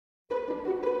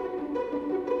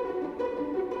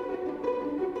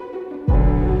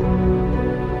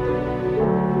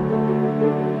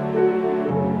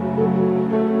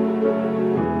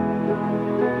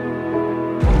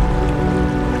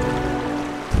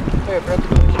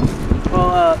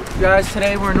Well, guys,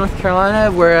 today we're in North Carolina.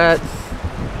 We're at,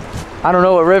 I don't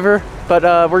know what river,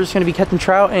 but we're just gonna be catching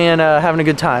trout and having a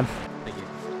good time. Thank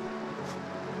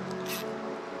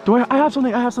you. I have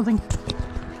something, I have something.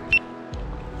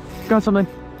 Got something,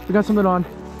 we got something on.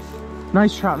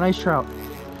 Nice trout, nice trout.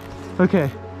 Okay,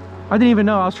 I didn't even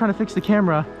know, I was trying to fix the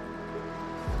camera.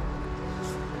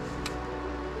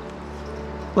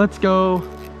 Let's go.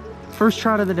 First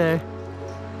trout of the day.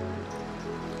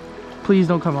 Please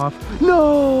don't come off.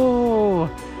 No!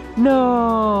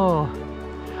 No!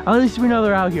 At least we know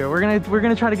they're out here. We're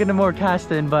gonna try to get more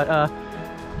cast in, but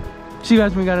see you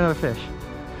guys when we got another fish.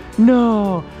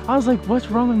 No! I was like, what's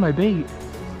wrong with my bait?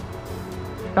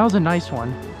 That was a nice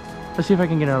one. Let's see if I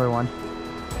can get another one.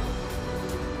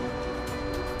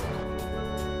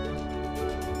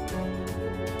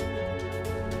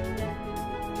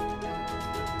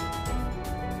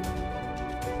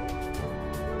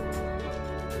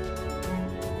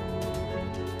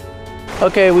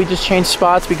 Okay, we just changed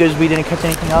spots because we didn't catch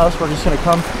anything else. We're just gonna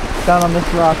come down on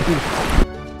this rock here.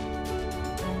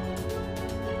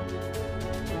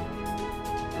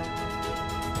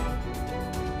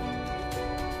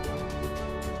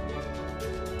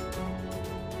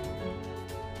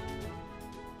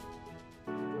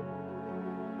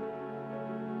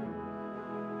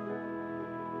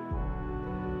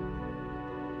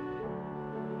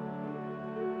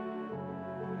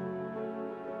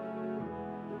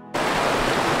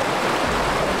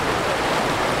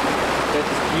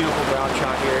 Beautiful brown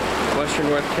trout here, Western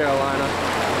North Carolina.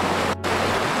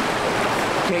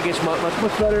 Can't get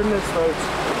much better than this, folks.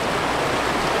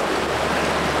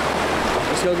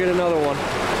 Let's go get another one.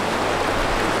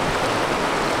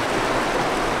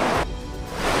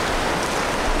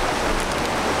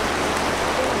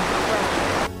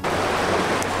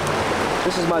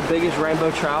 This is my biggest rainbow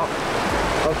trout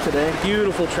of today.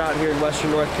 Beautiful trout here in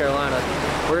Western North Carolina.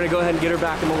 We're gonna go ahead and get her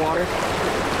back in the water.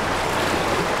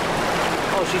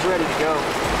 Oh, she's ready to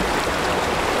go.